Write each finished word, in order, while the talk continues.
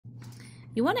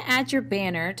You want to add your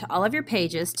banner to all of your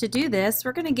pages. To do this,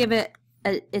 we're going to give it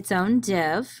its own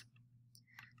div.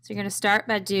 So you're going to start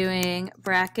by doing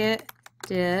bracket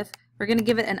div. We're going to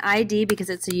give it an ID because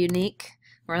it's a unique.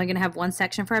 We're only going to have one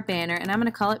section for our banner, and I'm going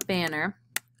to call it banner.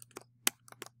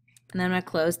 And then I'm going to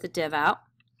close the div out.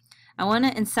 I want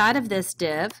to, inside of this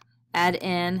div, add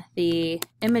in the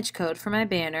image code for my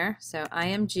banner. So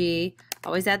IMG,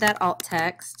 always add that alt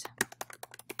text.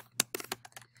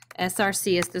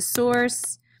 SRC is the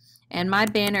source, and my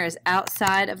banner is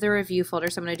outside of the review folder,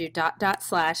 so I'm going to do ..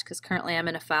 because currently I'm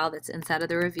in a file that's inside of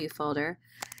the review folder.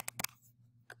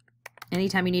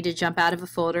 Anytime you need to jump out of a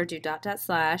folder, do ..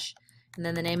 and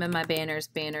then the name of my banner is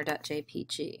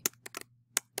banner.jpg.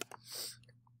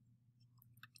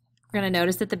 We're going to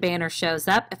notice that the banner shows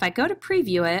up. If I go to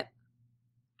preview it,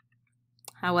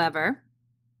 however,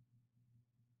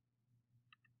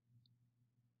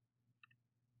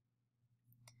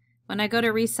 when I go to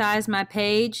resize my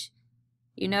page,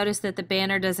 you notice that the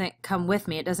banner doesn't come with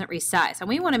me. It doesn't resize. And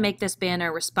we want to make this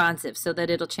banner responsive so that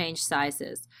it'll change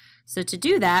sizes. So to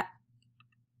do that,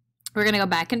 we're going to go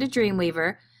back into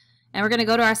Dreamweaver, and we're going to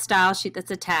go to our style sheet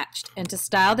that's attached. And to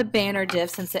style the banner div,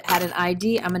 since it had an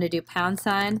ID, I'm going to do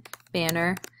 #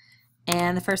 banner.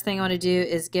 And the first thing I want to do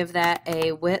is give that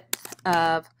a width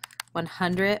of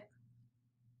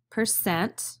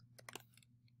 100%.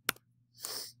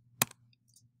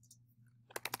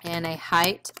 And a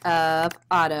height of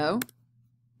auto.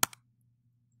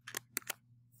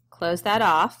 Close that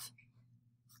off.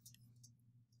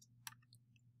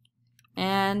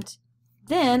 And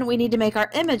then we need to make our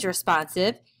image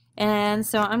responsive, and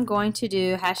so I'm going to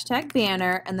do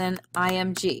 #banner and then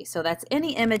IMG. So that's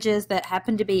any images that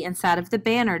happen to be inside of the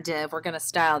banner div we're going to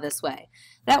style this way.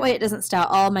 That way it doesn't style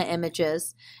all my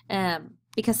images,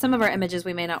 because some of our images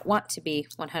we may not want to be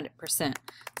 100%. So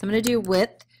I'm going to do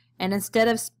width, and instead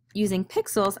of using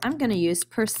pixels, I'm going to use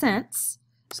percents,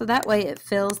 so that way it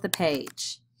fills the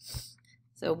page.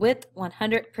 So width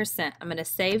 100%. I'm going to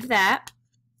save that.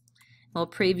 We'll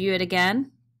preview it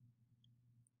again.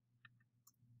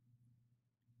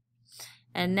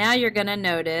 And now you're going to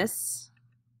notice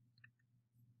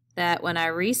that when I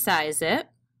resize it,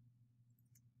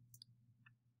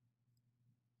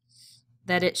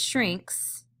 that it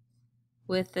shrinks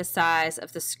with the size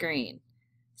of the screen.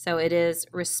 So it is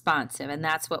responsive, and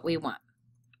that's what we want.